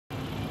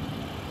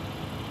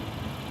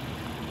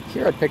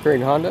Here at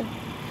Pickering Honda,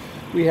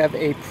 we have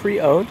a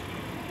pre-owned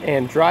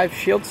and Drive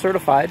Shield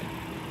certified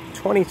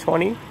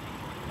 2020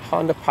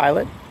 Honda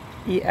Pilot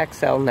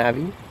EXL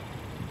Navi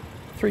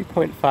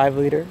 3.5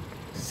 liter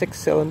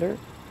 6-cylinder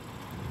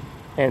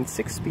and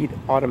 6-speed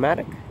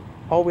automatic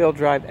all-wheel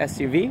drive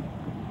SUV.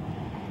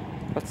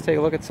 Let's take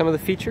a look at some of the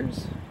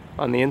features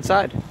on the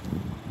inside.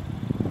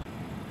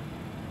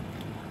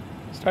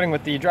 Starting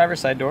with the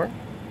driver's side door,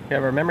 we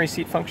have our memory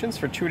seat functions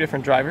for 2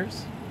 different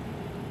drivers,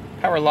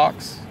 power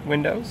locks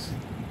windows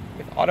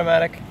with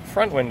automatic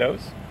front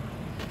windows,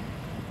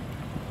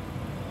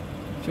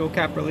 fuel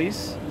cap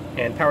release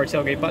and power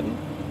tailgate button.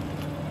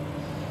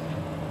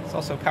 It's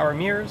also power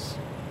mirrors,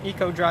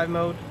 eco drive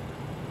mode,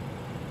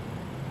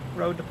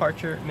 road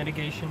departure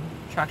mitigation,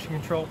 traction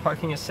control,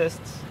 parking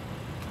assists,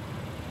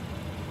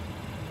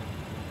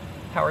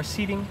 power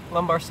seating,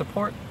 lumbar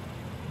support,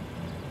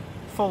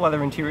 full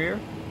leather interior,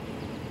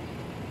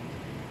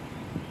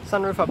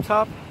 sunroof up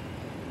top,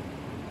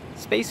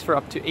 space for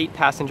up to 8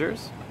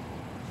 passengers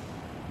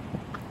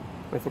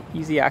with an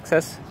easy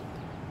access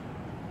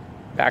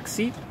back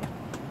seat,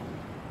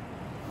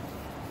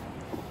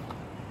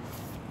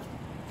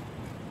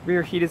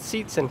 rear heated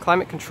seats and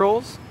climate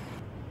controls.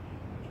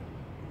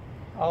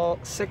 All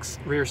 6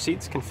 rear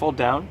seats can fold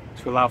down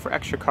to allow for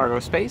extra cargo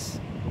space,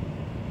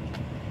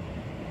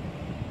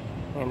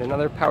 and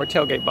another power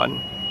tailgate button.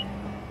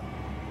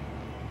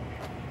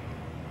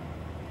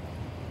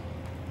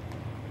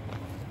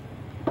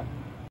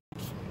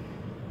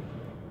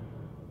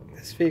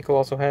 This vehicle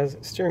also has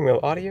steering wheel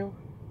audio,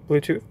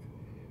 Bluetooth,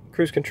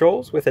 cruise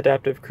controls with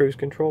adaptive cruise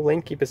control,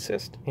 lane keep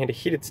assist, and a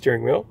heated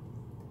steering wheel.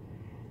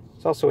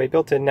 There's also a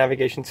built-in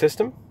navigation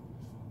system.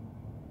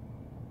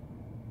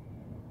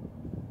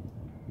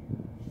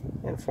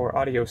 And for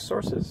audio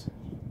sources,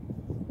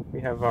 we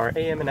have our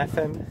AM and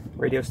FM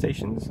radio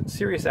stations,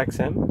 Sirius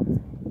XM,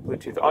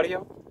 Bluetooth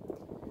audio,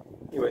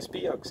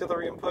 USB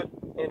auxiliary input,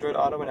 Android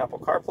Auto and Apple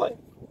CarPlay.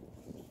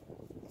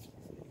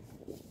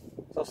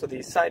 There's also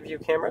the side view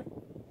camera,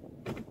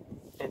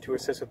 and to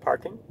assist with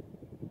parking,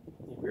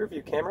 the rear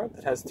view camera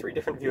that has 3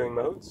 different viewing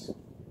modes,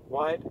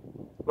 wide,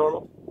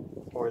 normal,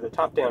 or the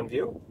top-down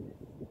view.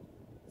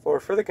 For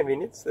further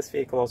convenience, this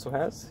vehicle also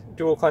has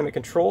dual climate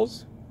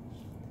controls,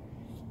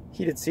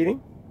 heated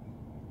seating,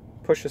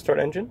 push-to-start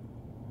engine,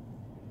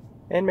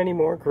 and many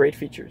more great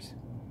features.